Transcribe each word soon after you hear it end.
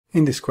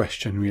In this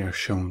question we are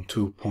shown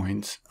 2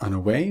 points on a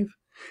wave,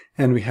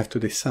 and we have to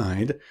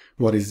decide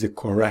what is the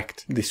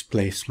correct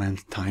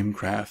displacement time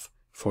graph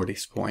for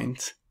these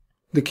points.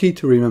 The key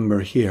to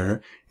remember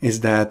here is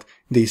that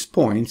these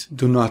points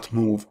do not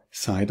move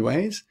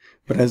sideways,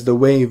 but as the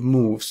wave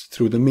moves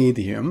through the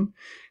medium,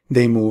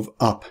 they move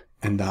up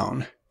and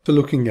down. So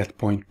looking at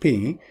point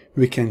P,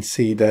 we can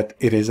see that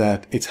it is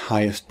at its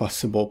highest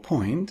possible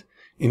point,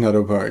 in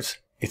other words,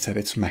 it's at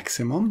its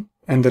maximum,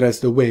 and that as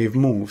the wave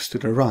moves to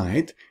the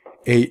right,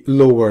 a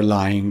lower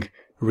lying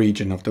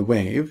region of the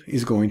wave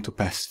is going to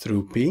pass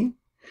through P,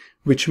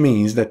 which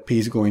means that P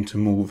is going to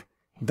move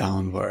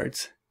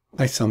downwards.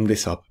 I sum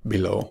this up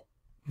below.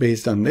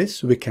 Based on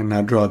this, we can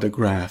now draw the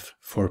graph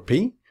for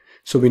P,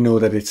 so we know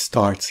that it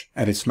starts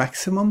at its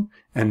maximum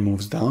and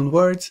moves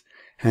downwards,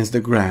 hence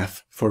the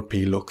graph for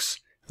P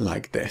looks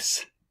like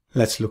this.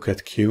 Let's look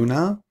at Q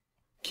now.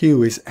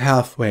 Q is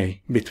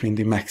halfway between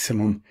the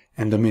maximum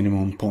and the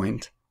minimum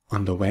point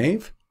on the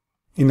wave.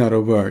 In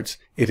other words,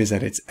 it is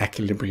at its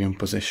equilibrium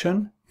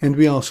position, and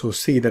we also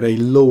see that a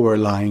lower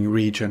lying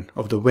region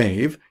of the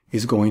wave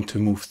is going to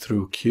move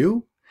through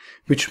Q,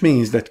 which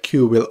means that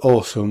Q will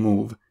also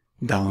move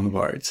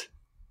downwards.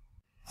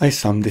 I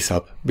sum this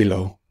up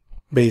below.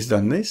 Based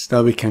on this,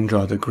 now we can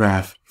draw the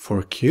graph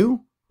for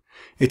Q.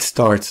 It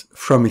starts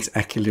from its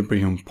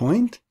equilibrium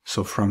point,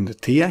 so from the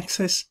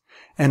t-axis,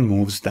 and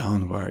moves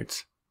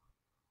downwards.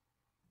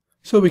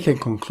 So we can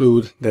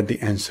conclude that the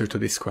answer to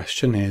this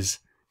question is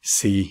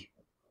C.